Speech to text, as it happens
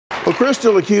Well,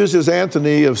 Crystal accuses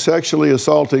Anthony of sexually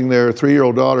assaulting their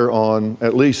 3-year-old daughter on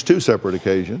at least 2 separate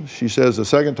occasions. She says the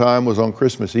second time was on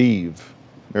Christmas Eve.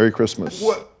 Merry Christmas.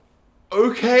 What?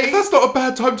 Okay, if that's not a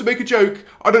bad time to make a joke,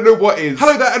 I don't know what is.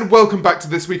 Hello there and welcome back to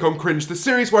This Week on Cringe, the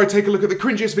series where I take a look at the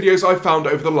cringiest videos I've found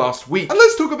over the last week. And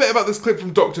let's talk a bit about this clip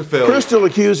from drphil. Crystal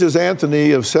accuses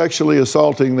Anthony of sexually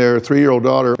assaulting their 3-year-old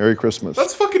daughter. Merry Christmas.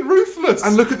 That's fucking ruthless.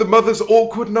 And look at the mother's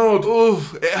awkward nod.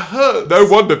 Ugh, it hurts. No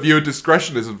wonder viewer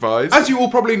discretion is advised. As you all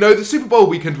probably know, the Super Bowl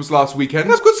weekend was last weekend,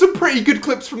 and I've got some pretty good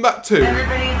clips from that too.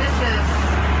 Everybody, this is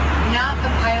not the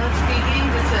pilot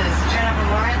speaking, this is Jennifer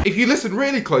Lawrence. If you listen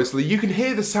really closely, you can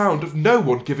hear the sound of no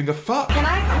one giving a fuck. Can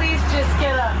I please just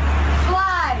get a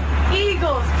fly,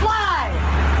 Eagles, fly,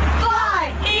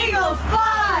 fly, Eagles,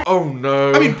 fly? Oh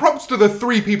no. I mean, props to the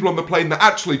 3 people on the plane that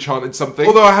actually chanted something.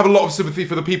 Although I have a lot of sympathy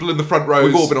for the people in the front rows.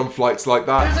 We've all been on flights like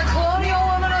that. There's a colonial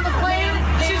woman on the plane,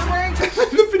 she's wearing...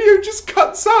 The video just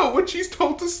cuts out when she's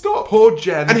told to stop. Poor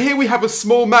Jen. And here we have a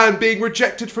small man being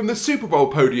rejected from the Super Bowl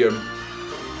podium.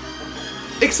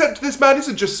 Except this man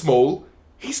isn't just small,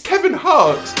 he's Kevin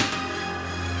Hart.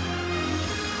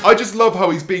 I just love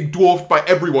how he's being dwarfed by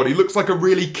everyone. He looks like a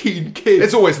really keen kid.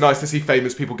 It's always nice to see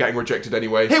famous people getting rejected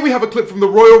anyway. Here we have a clip from the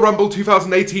Royal Rumble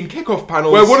 2018 kickoff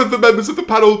panel, where one of the members of the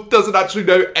panel doesn't actually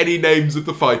know any names of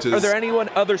the fighters. Are there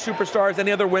other superstars, any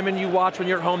other women you watch when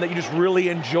you're at home that you just really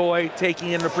enjoy taking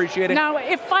in and appreciating? Now,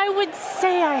 if I would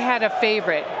say I had a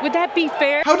favorite, would that be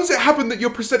fair? How does it happen that you're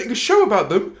presenting a show about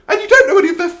them and you don't know any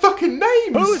of their fucking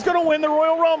names? Who's gonna win the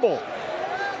Royal Rumble?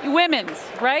 Women's,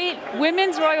 right?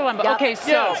 Women's Royal Rumble. Yep. Okay,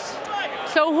 so... Yes.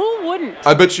 So who wouldn't?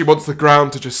 I bet she wants the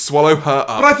ground to just swallow her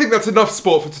up. But I think that's enough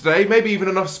sport for today, maybe even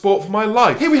enough sport for my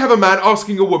life. Here we have a man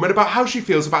asking a woman about how she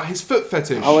feels about his foot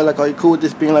fetish. Oh, like, are you cool with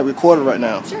this being like recorded right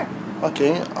now? Sure.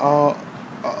 Okay. I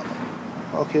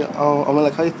mean,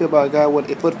 like, how you feel about a guy with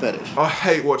a foot fetish? I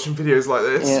hate watching videos like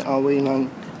this. And I'm waiting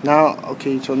on now.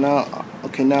 Okay, so now, we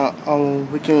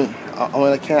can.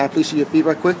 Like, can I please see your feet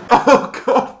right quick? Oh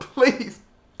God, please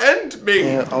end me.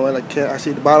 And like, can I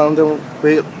see the bottom of them?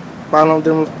 Wait. Bottom of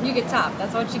them. You get top,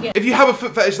 that's what you get. If you have a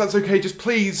foot fetish, that's okay, just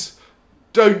please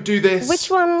don't do this. Which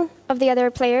one of the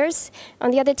other players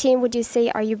on the other team would you say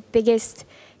are your biggest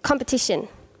competition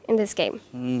in this game?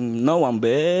 No one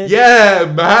big. Yeah,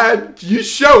 man, you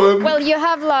show them. Well, you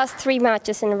have lost 3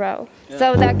 matches in a row,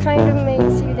 so that kind of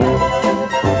makes you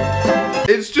the...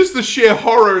 It's just the sheer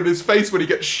horror in his face when he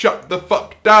gets shut the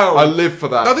fuck down. I live for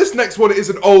that. Now this next one is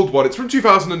an old one. It's from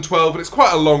 2012 and it's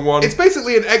quite a long one. It's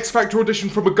basically an X Factor audition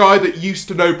from a guy that used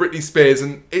to know Britney Spears,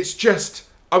 and it's just...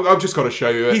 I've just got to show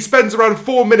you it. He spends around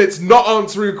 4 minutes not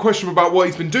answering a question about what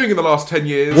he's been doing in the last 10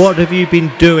 years. What have you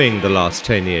been doing the last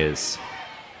 10 years?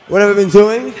 What have I been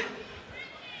doing?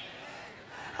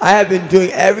 I have been doing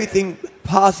everything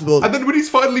possible. And then when he's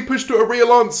finally pushed to a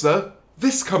real answer,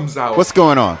 this comes out. What's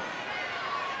going on?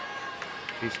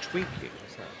 He's tweaking.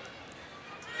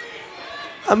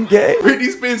 I'm gay.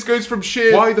 Britney Spears goes from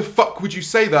sheer "why the fuck would you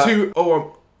say that" to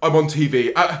 "oh, I'm on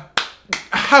TV."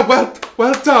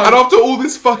 Well done. And after all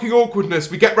this fucking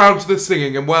awkwardness, we get round to the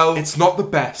singing, and well, it's not the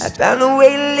best. I found a way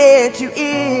to let you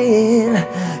in.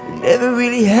 Never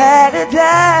really had a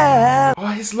doubt. Oh,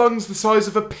 his lungs the size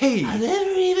of a pea. I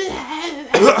never even had.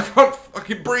 I can't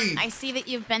fucking breathe. I see that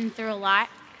you've been through a lot.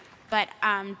 But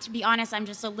to be honest, I'm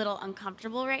just a little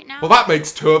uncomfortable right now. Well, that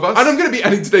makes 2 of us. And I'm going to be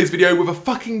ending today's video with a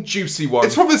fucking juicy one.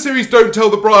 It's from the series Don't Tell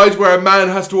the Bride, where a man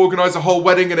has to organise a whole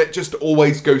wedding and it just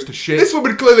always goes to shit. This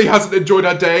woman clearly hasn't enjoyed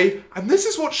her day, and this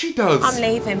is what she does. I'm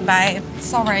leaving, babe.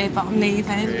 Sorry, but I'm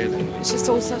leaving. Really? It's just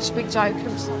all such a big joke.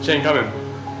 She ain't coming.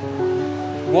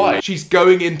 Why? She's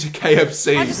going into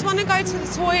KFC. I just want to go to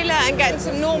the toilet and get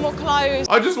some normal clothes.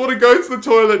 I just want to go to the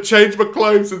toilet, change my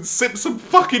clothes and sip some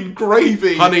fucking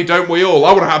gravy. Honey, don't we all?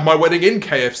 I want to have my wedding in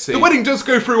KFC. The wedding does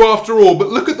go through after all, but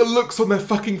look at the looks on their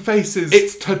fucking faces.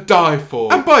 It's to die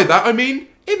for. And by that, I mean,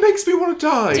 it makes me want to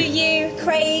die. Do you,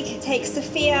 Craig, take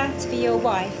Sophia to be your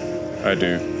wife? I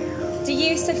do. Do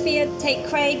you, Sophia, take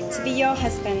Craig to be your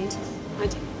husband? I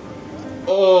do.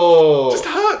 Oh. Just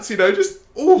hurts, you know, just...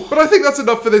 Ooh. But I think that's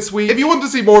enough for this week. If you want to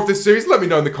see more of this series, let me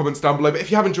know in the comments down below. But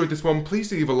if you have enjoyed this one, please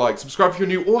do leave a like, subscribe if you're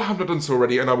new or have not done so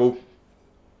already, and I will...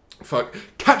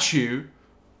 catch you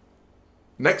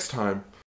next time.